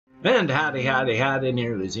And howdy,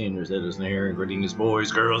 nearly senior citizen here. Greetings,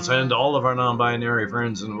 boys, girls, and all of our non-binary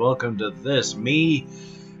friends, and welcome to this. Me,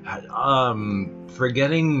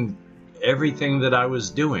 forgetting everything that I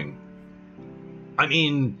was doing. I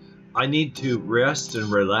mean, I need to rest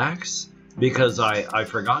and relax, because I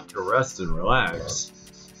forgot to rest and relax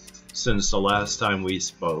since the last time we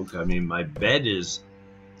spoke. I mean, my bed is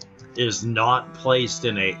not placed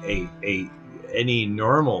in any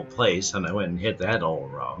normal place, and I went and hit that all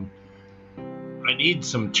wrong. I need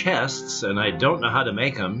some chests, and I don't know how to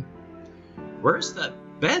make them. Where's that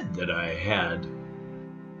bed that I had?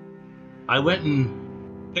 I went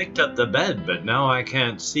and picked up the bed, but now I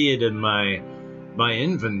can't see it in my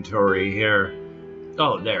inventory here.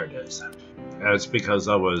 Oh, there it is. That's because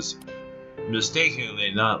I was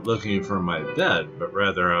mistakenly not looking for my bed, but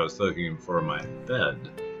rather I was looking for my bed.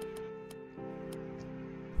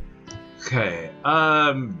 Okay,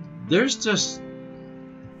 there's just...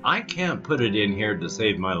 I can't put it in here to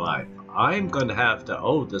save my life. I'm going to have to...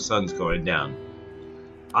 Oh, the sun's going down.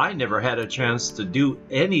 I never had a chance to do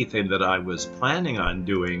anything that I was planning on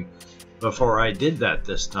doing before I did that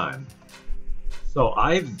this time. So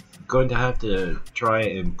I'm going to have to try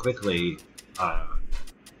and quickly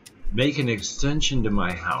make an extension to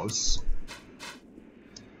my house.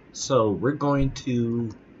 So we're going to...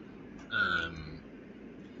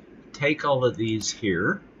 take all of these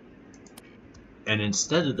here, and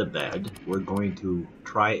instead of the bed, we're going to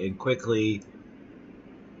try and quickly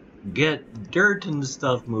get dirt and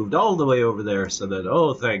stuff moved all the way over there so that,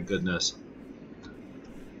 oh, thank goodness.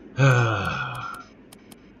 The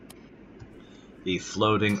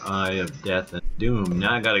floating eye of death and doom.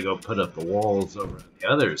 Now I gotta go put up the walls over on the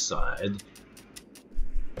other side.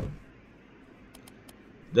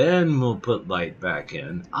 Then we'll put light back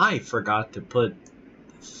in. I forgot to put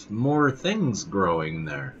more things growing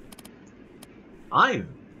there. I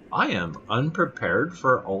am unprepared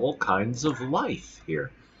for all kinds of life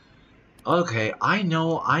here. Okay, I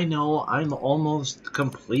know, I'm almost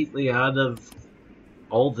completely out of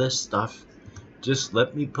all this stuff. Just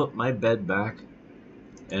let me put my bed back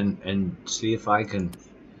and see if I can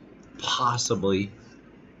possibly,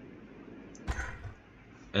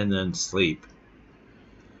 and then sleep.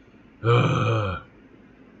 Ugh.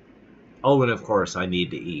 Oh, and of course, I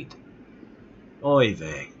need to eat. Oy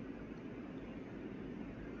vey.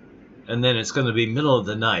 And then it's going to be middle of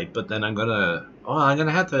the night, but then I'm going to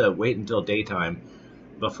have to wait until daytime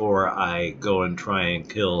before I go and try and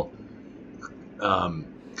kill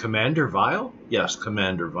Commander Vile? Yes,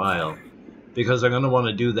 Commander Vile. Because I'm going to want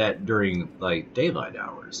to do that during, like, daylight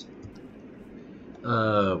hours.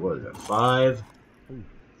 What is it, 5?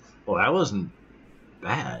 Well, that wasn't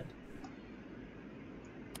bad.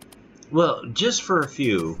 Well, just for a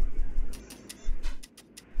few,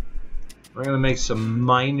 we're going to make some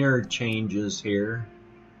minor changes here.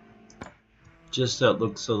 Just so it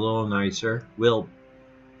looks a little nicer. We'll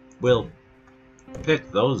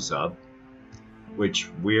pick those up. Which,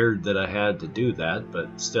 weird that I had to do that,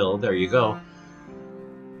 but still, there you go.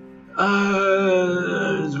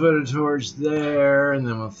 Let's put a torch there, and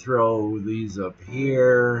then we'll throw these up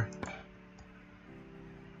here.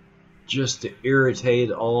 Just to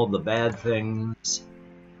irritate all the bad things,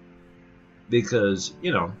 because,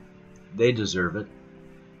 you know, they deserve it.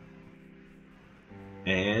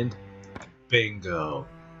 And bingo.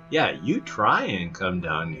 Yeah, you try and come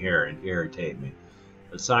down here and irritate me.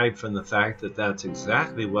 Aside from the fact that that's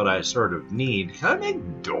exactly what I sort of need. Can I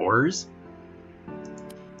make doors?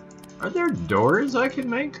 Are there doors I can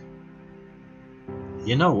make?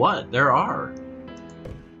 You know what? There are.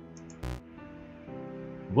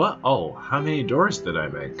 What? Oh, how many doors did I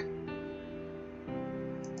make?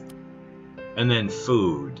 And then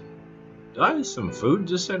food. Do I have some food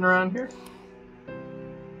just sitting around here?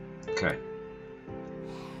 Okay.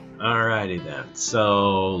 Alrighty then.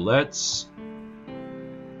 So let's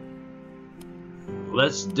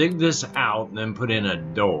dig this out and then put in a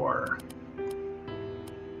door.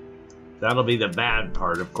 That'll be the bad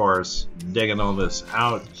part, of course, digging all this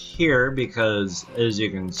out here, because as you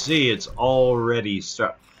can see, it's already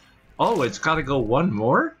Oh, it's got to go one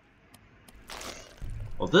more?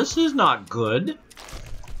 Well, this is not good.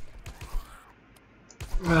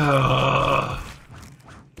 I'm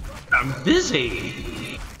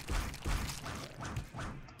busy.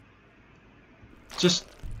 Just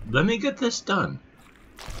let me get this done.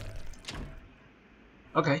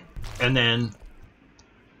 Okay, and then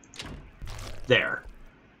there.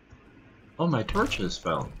 Oh, my torches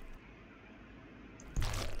fell.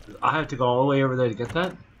 I have to go all the way over there to get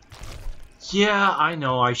that? Yeah, I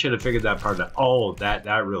know. I should have figured that part out. Oh, that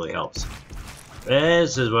really helps.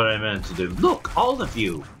 This is what I meant to do. Look, all of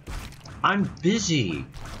you. I'm busy.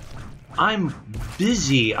 I'm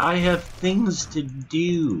busy. I have things to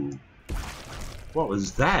do. What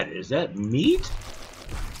was that? Is that meat?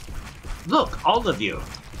 Look, all of you.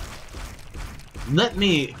 Let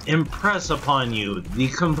me impress upon you the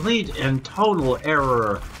complete and total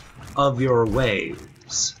error of your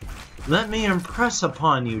ways. Let me impress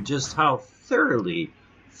upon you just how thoroughly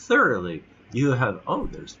you have... Oh,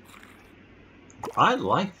 there's... I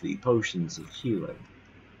like the potions of healing.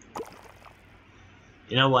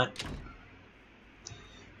 You know what?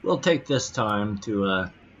 We'll take this time to,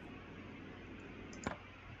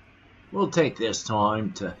 we'll take this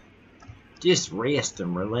time to just rest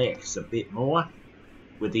and relax a bit more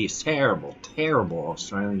with these terrible, terrible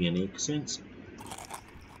Australian accents.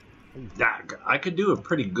 I could do a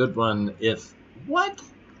pretty good one if... What?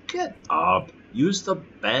 Get up. Use the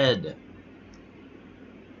bed.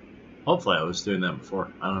 Hopefully I was doing that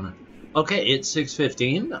before. I don't know. Okay, it's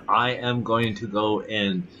 6:15. I am going to go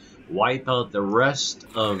and wipe out the rest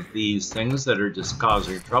of these things that are just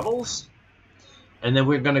causing troubles. And then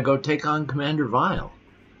we're going to go take on Commander Vile.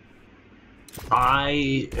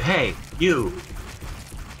 Hey, you.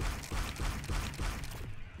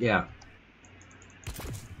 Yeah.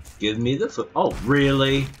 Give me the food. Oh,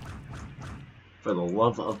 really? For the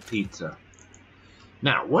love of pizza.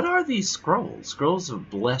 Now, what are these scrolls? Scrolls of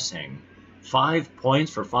Blessing. 5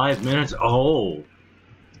 points for 5 minutes? Oh.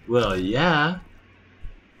 Well, yeah.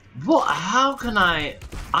 Well, how can I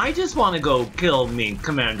just want to go kill me,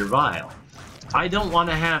 Commander Vile. I don't want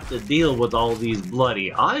to have to deal with all these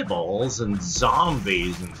bloody eyeballs and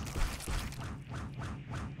zombies and...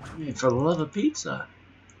 For the love of pizza.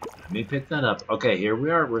 Let me pick that up. Okay, here we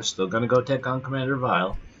are. We're still going to go take on Commander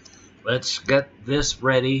Vile. Let's get this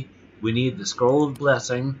ready. We need the Scroll of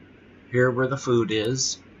Blessing. Here where the food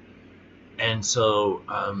is. And so,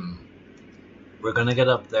 we're going to get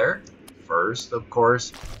up there. First, of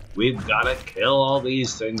course, we've got to kill all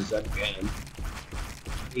these things again.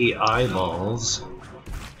 The eyeballs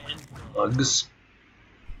and bugs.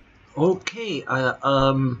 Okay,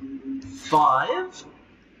 5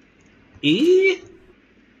 E.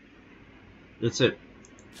 That's it.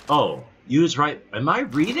 Oh, use right. Am I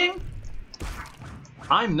reading?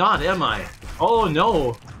 I'm not, am I? Oh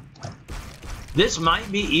no. This might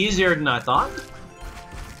be easier than I thought.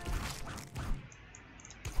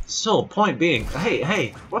 So, point being,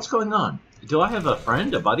 hey, what's going on? Do I have a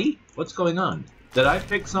friend, a buddy? What's going on? Did I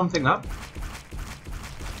pick something up?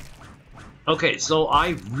 Okay, so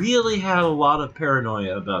I really had a lot of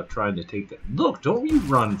paranoia about trying to take that. Look, don't you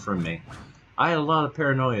run from me. I had a lot of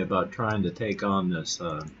paranoia about trying to take on this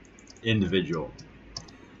individual.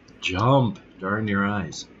 Jump, darn your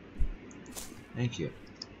eyes. Thank you.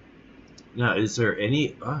 Now, is there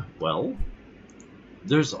any... well,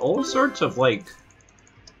 there's all sorts of, like,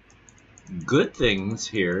 good things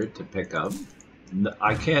here to pick up.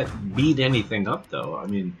 I can't beat anything up, though. I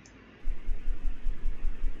mean...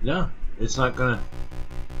 No, it's not gonna...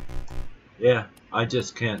 Yeah, I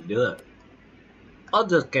just can't do it. I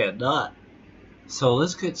just can't do it. So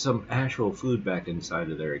let's get some actual food back inside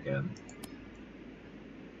of there again.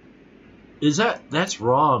 That's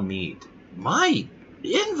raw meat. My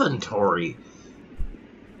inventory!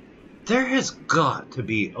 There has got to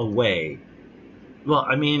be a way. Well,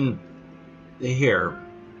 I mean, here.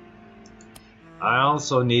 I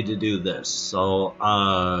also need to do this. So,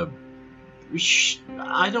 I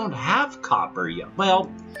don't have copper yet.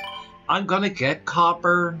 Well, I'm gonna get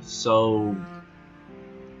copper, so...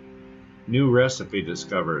 New recipe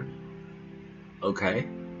discovered. Okay.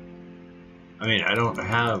 I mean, I don't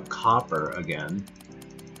have copper again.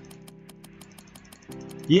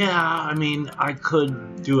 Yeah, I mean, I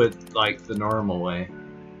could do it like the normal way.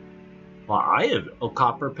 Well, I have a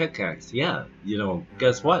copper pickaxe. Yeah, you know,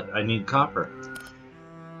 guess what? I need copper.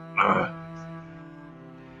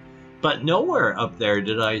 But nowhere up there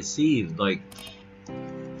did I see, like...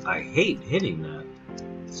 I hate hitting that.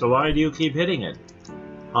 So why do you keep hitting it?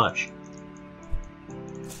 Hush.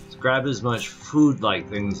 Let's grab as much food-like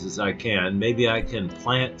things as I can. Maybe I can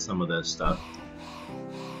plant some of this stuff.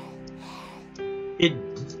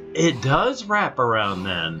 It does wrap around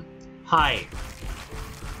then. Hi.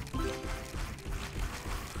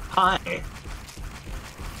 Hi.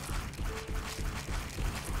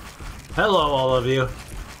 Hello, all of you.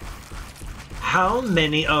 How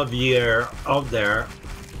many of you are out there?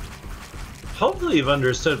 Hopefully you've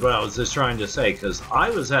understood what I was just trying to say, because I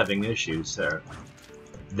was having issues there.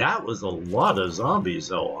 That was a lot of zombies,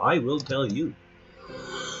 though, I will tell you.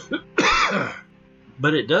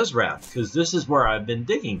 But it does wrap, because this is where I've been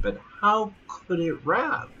digging, but how could it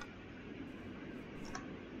wrap?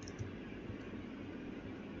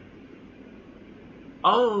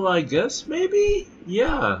 Oh, I guess maybe?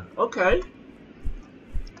 Yeah, okay.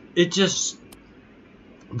 It just...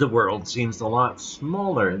 The world seems a lot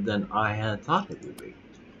smaller than I had thought it would be.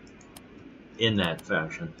 In that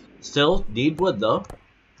fashion. Still, need wood though.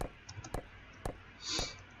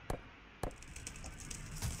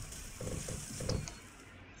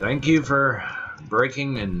 Thank you for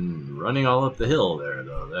breaking and running all up the hill there,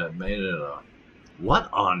 though. That made it a... What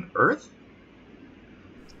on earth?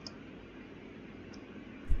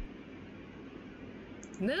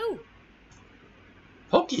 No.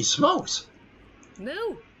 Hokey smokes!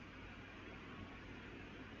 No.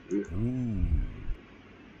 Ooh.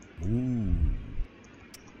 Ooh.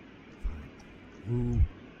 Ooh.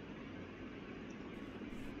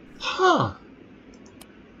 Huh.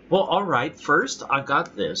 Well, alright, first I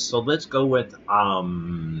got this, so let's go with, a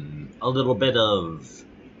little bit of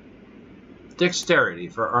dexterity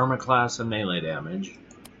for armor class and melee damage.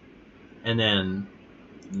 And then,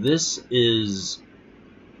 this is,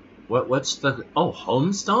 what's the, oh,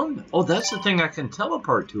 homestone? Oh, that's the thing I can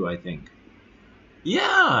teleport to, I think.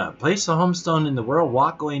 Yeah, place the homestone in the world,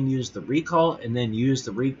 walk away and use the recall, and then use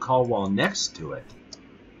the recall while next to it.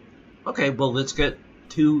 Okay, well, let's get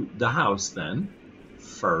to the house then.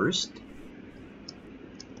 First.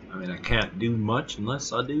 I mean, I can't do much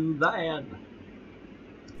unless I do that.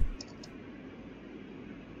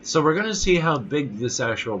 So we're going to see how big this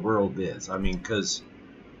actual world is. I mean, because...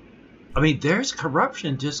 I mean, there's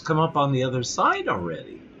corruption just come up on the other side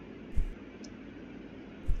already.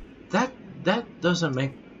 That doesn't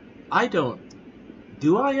make... I don't...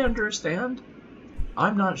 Do I understand?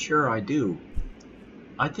 I'm not sure I do.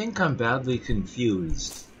 I think I'm badly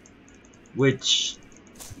confused. Which...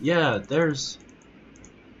 Yeah, there's...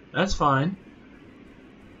 That's fine.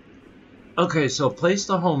 Okay, so place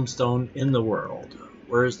the homestone in the world.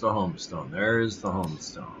 Where's the homestone? There's the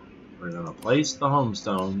homestone. We're gonna place the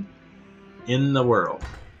homestone in the world.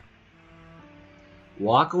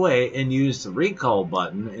 Walk away and use the recall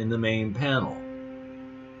button in the main panel.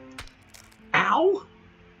 Ow!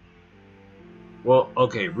 Well,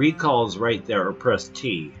 okay, recall's right there, or press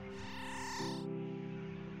T.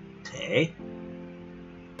 Okay.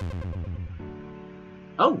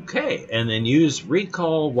 Okay, and then use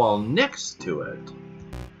recall while next to it.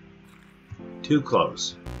 Too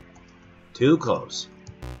close. Too close.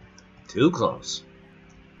 Too close.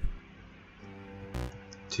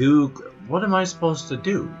 What am I supposed to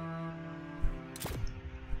do?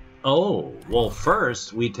 Oh, well,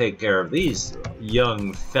 first we take care of these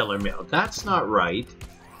young feller male. That's not right.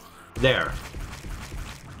 There.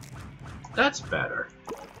 That's better.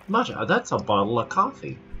 That's a bottle of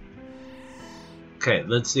coffee. Okay,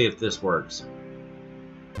 let's see if this works.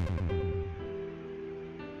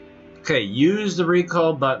 Okay, use the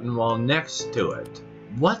recall button while next to it.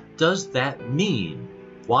 What does that mean?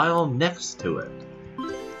 While next to it?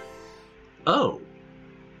 Oh.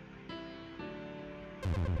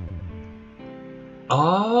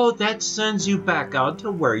 Oh, that sends you back out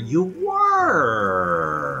to where you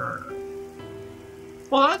were.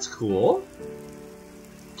 Well, that's cool.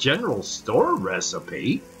 General store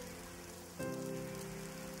recipe.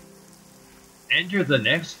 Enter the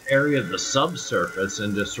next area of the subsurface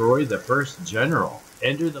and destroy the first general.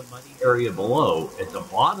 Enter the muddy area below. At the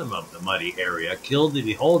bottom of the muddy area, kill the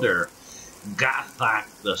beholder, Gathak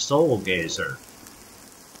the soul gazer.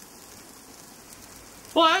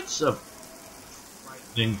 Well, that's a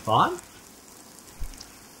frightening thought.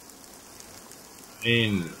 I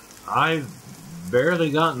mean, I've barely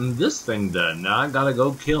gotten this thing done. Now I gotta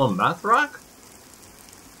go kill Mathrock?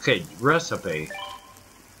 Okay, recipe.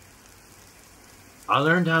 I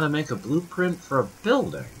learned how to make a blueprint for a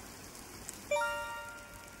building.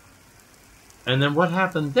 And then what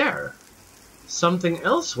happened there? Something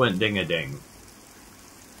else went ding-a-ding.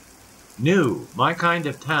 New, my kind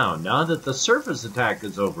of town. Now that the surface attack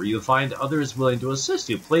is over, you find others willing to assist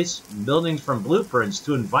you. Place buildings from blueprints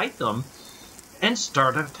to invite them and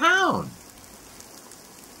start a town.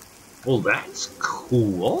 Well, that's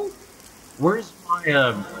cool. Where's my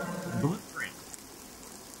blueprint?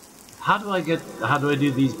 How do I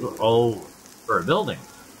do these? Oh, for a building.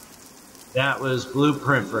 That was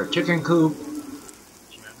blueprint for a chicken coop,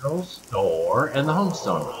 general store, and the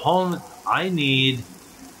homestone. I need...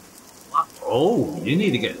 Oh, you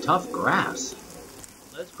need to get tough grass.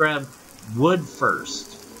 Let's grab wood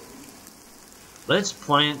first. Let's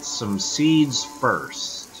plant some seeds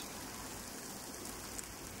first.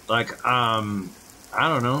 Like, I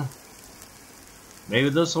don't know. Maybe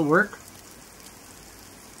this will work.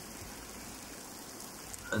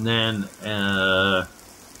 And then,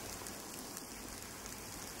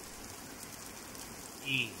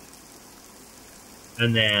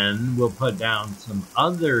 And then we'll put down some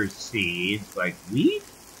other seeds like wheat,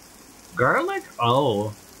 garlic.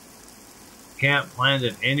 Oh, can't plant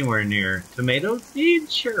it anywhere near tomato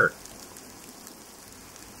seeds? Sure.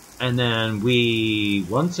 And then we,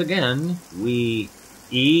 once again, we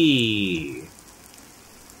eat.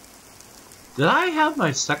 Did I have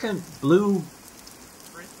my second blue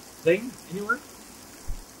thing anywhere?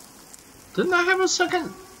 Didn't I have a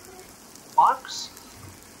second box?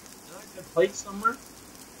 Did I have a plate somewhere?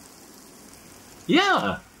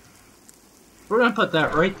 Yeah. We're gonna put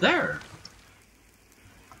that right there.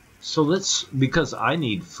 So let's, because I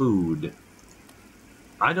need food.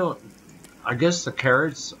 I guess the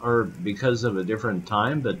carrots are because of a different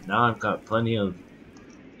time, but now I've got plenty of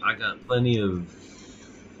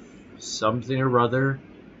something or other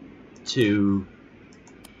to,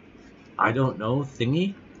 I don't know,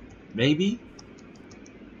 thingy? Maybe?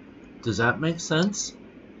 Does that make sense?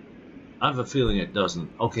 I have a feeling it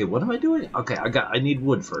doesn't. Okay, what am I doing? Okay, I need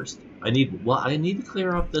wood first. I need to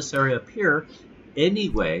clear up this area up here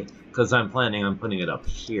anyway, because I'm planning on putting it up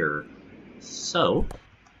here. So,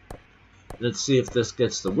 let's see if this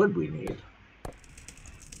gets the wood we need.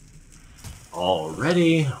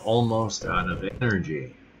 Already almost out of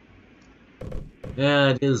energy. Yeah,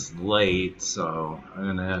 it is late, so I'm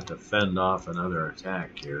gonna have to fend off another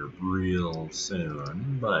attack here real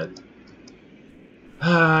soon, but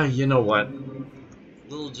you know what?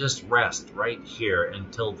 We'll just rest right here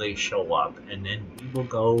until they show up, and then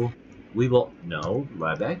no,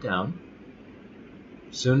 lie back down.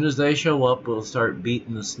 As soon as they show up, we'll start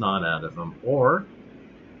beating the snot out of them, or,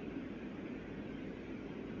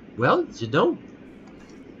 well, you know,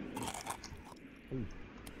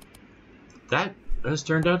 that has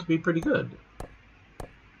turned out to be pretty good.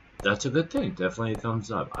 That's a good thing. Definitely a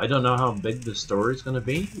thumbs up. I don't know how big the story is going to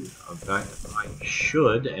be. In fact, I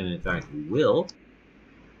should, and in fact will,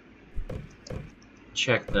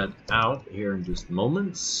 check that out here in just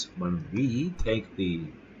moments when we take the...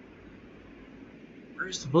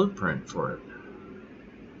 Where's the blueprint for it?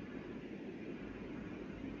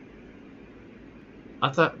 I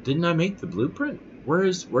thought, didn't I make the blueprint?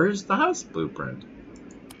 Where's the house blueprint?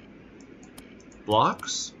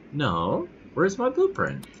 Blocks? No. Where's my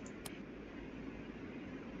blueprint?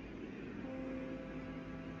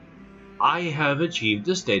 I have achieved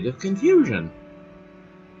a state of confusion.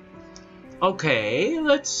 Okay,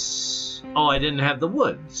 let's... Oh, I didn't have the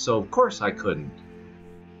wood, so of course I couldn't.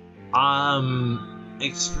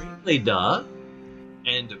 Extremely duh,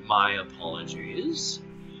 and my apologies.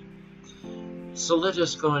 So let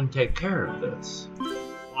us go and take care of this.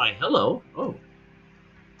 Why, hello. Oh.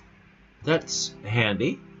 That's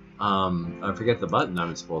handy. I forget the button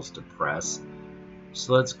I'm supposed to press.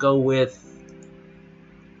 So let's go with...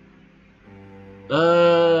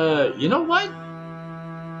 you know what?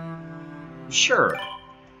 Sure.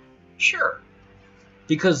 Sure.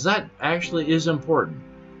 Because that actually is important.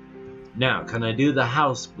 Now, can I do the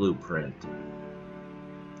house blueprint?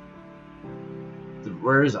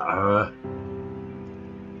 Where's,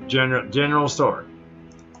 general store.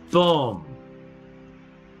 Boom.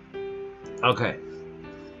 Okay.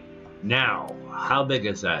 Now, how big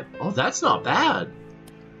is that? Oh, that's not bad.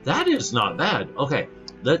 That is not bad. Okay,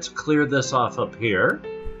 let's clear this off up here.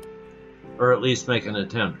 Or at least make an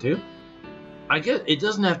attempt to. I guess it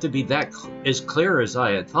doesn't have to be that as clear as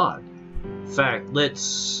I had thought. In fact,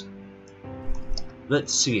 let's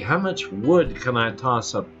see. How much wood can I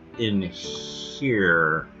toss up in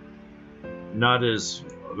here? Not as...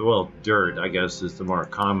 Well, dirt, I guess, is the more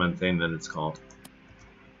common thing that it's called.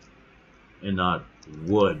 And not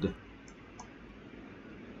wood.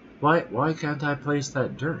 Why can't I place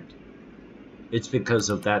that dirt? It's because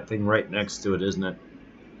of that thing right next to it, isn't it?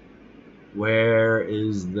 Where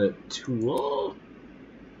is the tool?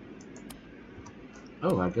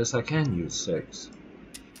 Oh, I guess I can use 6.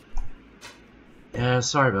 Yeah,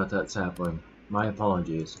 sorry about that, sapling. My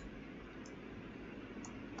apologies.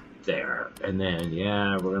 There. And then,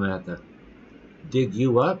 yeah, we're gonna have to dig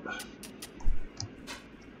you up.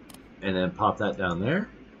 And then pop that down there.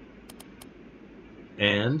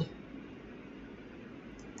 And...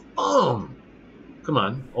 boom! Come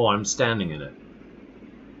on. Oh, I'm standing in it.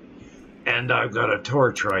 And I've got a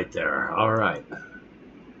torch right there. Alright.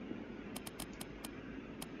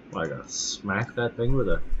 Well, I gotta smack that thing with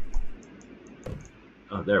a...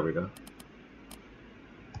 Oh, there we go.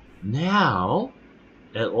 Now,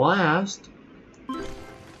 at last...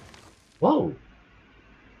 Whoa!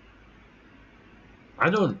 I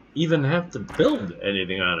don't even have to build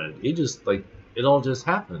anything on it. It just, like, it all just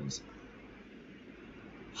happens.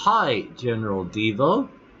 Hi, General Devo.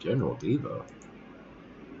 General Devo?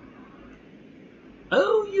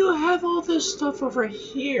 you have all this stuff over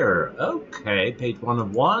here. Okay, page 1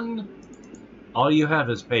 of 1. All you have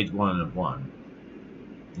is page 1 of 1.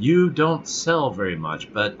 You don't sell very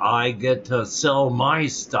much, but I get to sell my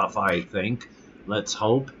stuff, I think. Let's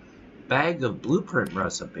hope. Bag of blueprint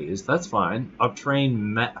recipes. That's fine.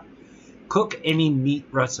 Cook any meat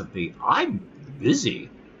recipe. I'm busy.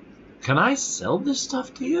 Can I sell this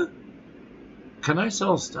stuff to you? Can I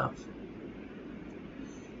sell stuff?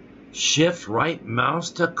 Shift right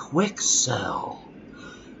mouse to quick sell.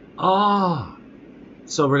 Ah.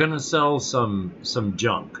 So we're gonna sell some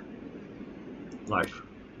junk. Like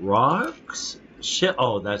rocks?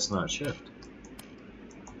 Oh, that's not shift.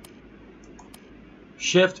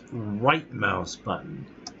 Shift right mouse button.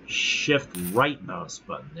 Shift right mouse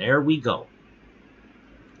button. There we go.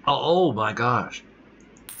 Oh my gosh.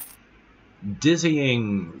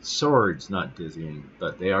 Dizzying swords. Not dizzying,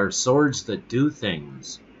 but they are swords that do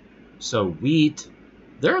things. So wheat.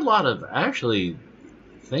 There are a lot of actually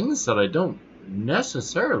things that I don't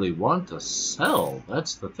necessarily want to sell.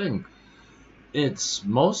 That's the thing. It's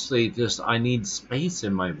mostly just I need space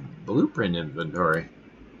in my blueprint inventory.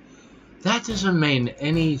 That doesn't make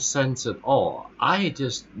any sense at all. I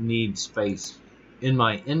just need space in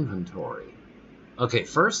my inventory. Okay,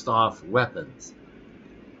 first off, weapons.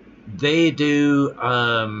 They do,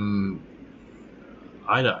 I don't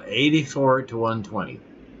know, 84 to 120.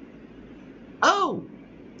 Oh,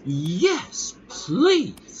 yes,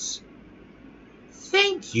 please.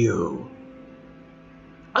 Thank you.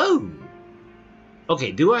 Oh.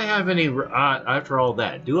 Okay, do I have any, after all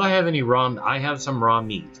that, do I have any raw, I have some raw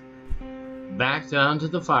meat. Back down to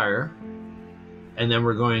the fire, and then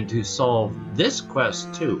we're going to solve this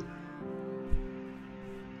quest too.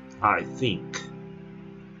 I think.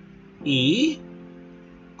 E.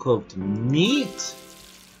 Cooked meat.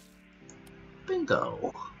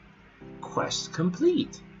 Bingo. Quest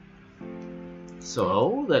complete.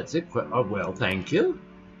 So, that's it. Well, thank you.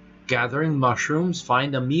 Gathering mushrooms.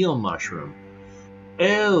 Find a meal mushroom.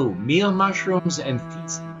 Oh, meal mushrooms and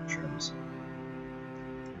feast mushrooms.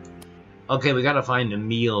 Okay, we gotta find a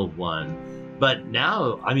meal one. But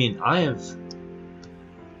now, I mean,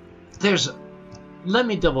 let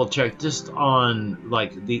me double check just on,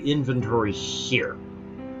 like, the inventory here.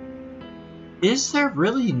 Is there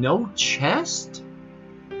really no chest?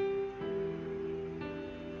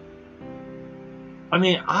 I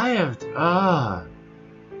mean, I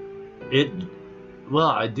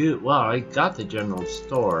got the general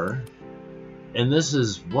store. And this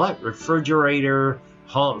is what? Refrigerator,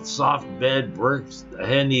 soft bed, works,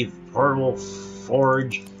 handy portable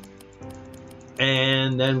forge.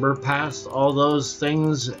 And then we're past all those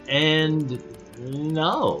things, and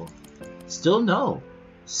no. Still no.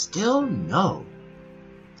 Still no.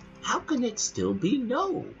 How can it still be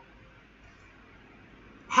no?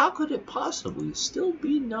 How could it possibly still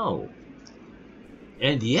be no?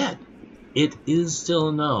 And yet, it is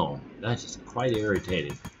still no. That's just quite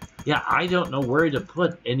irritating. Yeah, I don't know where to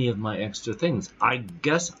put any of my extra things. I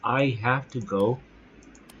guess I have to go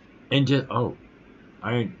and just... Oh.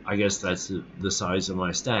 I guess that's the size of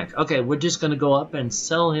my stack. Okay, we're just going to go up and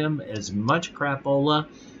sell him as much crapola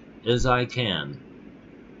as I can.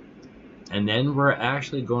 And then we're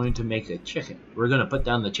actually going to make a chicken. We're going to put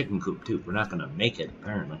down the chicken coop, too. We're not going to make it,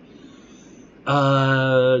 apparently.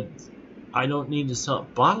 I don't need to sell a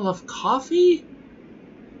bottle of coffee?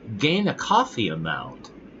 Gain a coffee amount.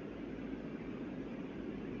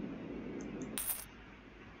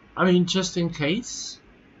 I mean, just in case.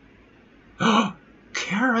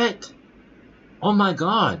 Carrot! Oh my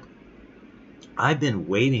god. I've been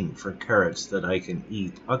waiting for carrots that I can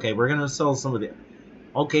eat. Okay, we're gonna sell some of the...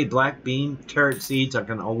 Okay, black bean, carrot seeds I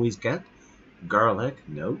can always get. Garlic,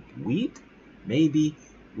 no. Wheat? Maybe.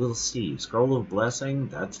 We'll see. Scroll of Blessing,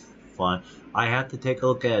 that's fun. I have to take a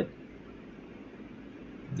look at...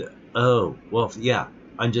 Oh, well, yeah.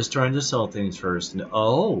 I'm just trying to sell things first.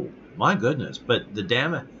 Oh, my goodness. But the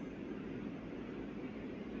damn it...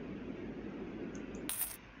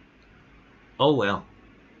 Oh well.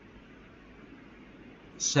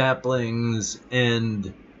 Saplings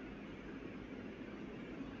and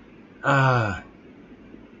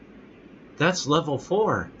that's level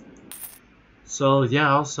 4. So yeah,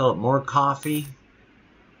 I'll sell it. More coffee,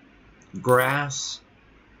 grass.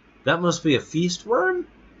 That must be a feast worm?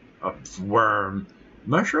 A worm.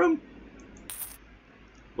 Mushroom?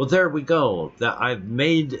 Well, there we go. That I've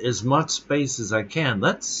made as much space as I can.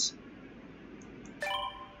 Let's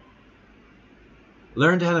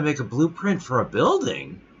learned how to make a blueprint for a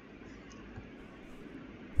building?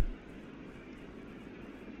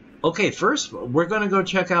 Okay, first we're going to go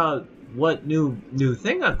check out what new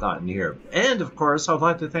thing I've gotten here. And of course, I'd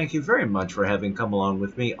like to thank you very much for having come along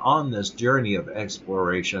with me on this journey of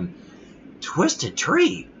exploration. Twisted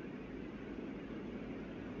Tree.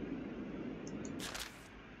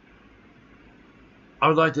 I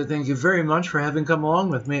would like to thank you very much for having come along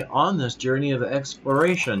with me on this journey of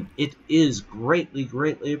exploration. It is greatly,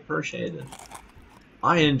 greatly appreciated.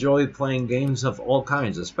 I enjoy playing games of all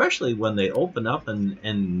kinds, especially when they open up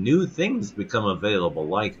and new things become available,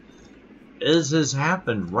 like this has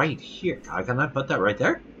happened right here. Can I put that right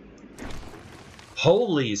there?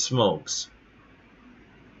 Holy smokes!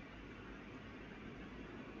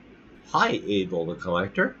 Hi, Abel the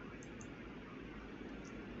Collector.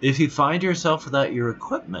 If you find yourself without your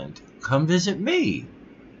equipment, come visit me.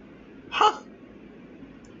 Huh?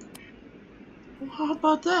 How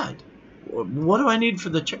about that? What do I need for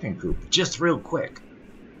the chicken coop? Just real quick.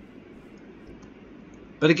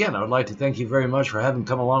 But again, I would like to thank you very much for having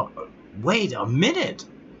come along. Wait a minute!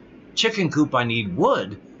 Chicken coop, I need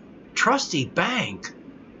wood. Trusty bank.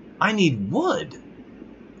 I need wood.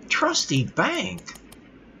 Trusty bank.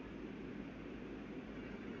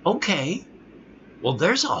 Okay. Well,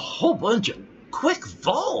 there's a whole bunch of quick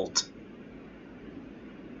vault.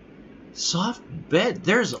 Soft bed.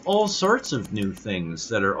 There's all sorts of new things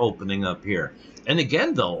that are opening up here. And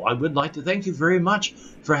again, though, I would like to thank you very much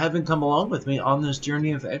for having come along with me on this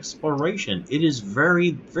journey of exploration. It is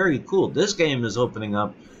very, very cool. This game is opening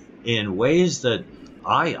up in ways that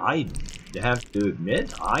I have to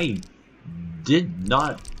admit I did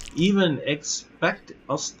not even expect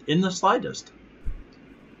us in the slightest.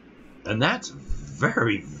 And that's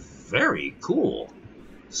very, very cool.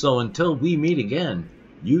 So until we meet again,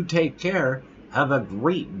 you take care. Have a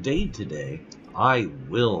great day today. I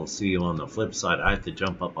will see you on the flip side. I have to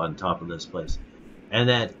jump up on top of this place. And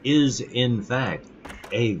that is, in fact,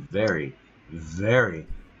 a very, very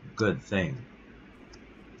good thing.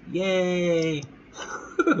 Yay!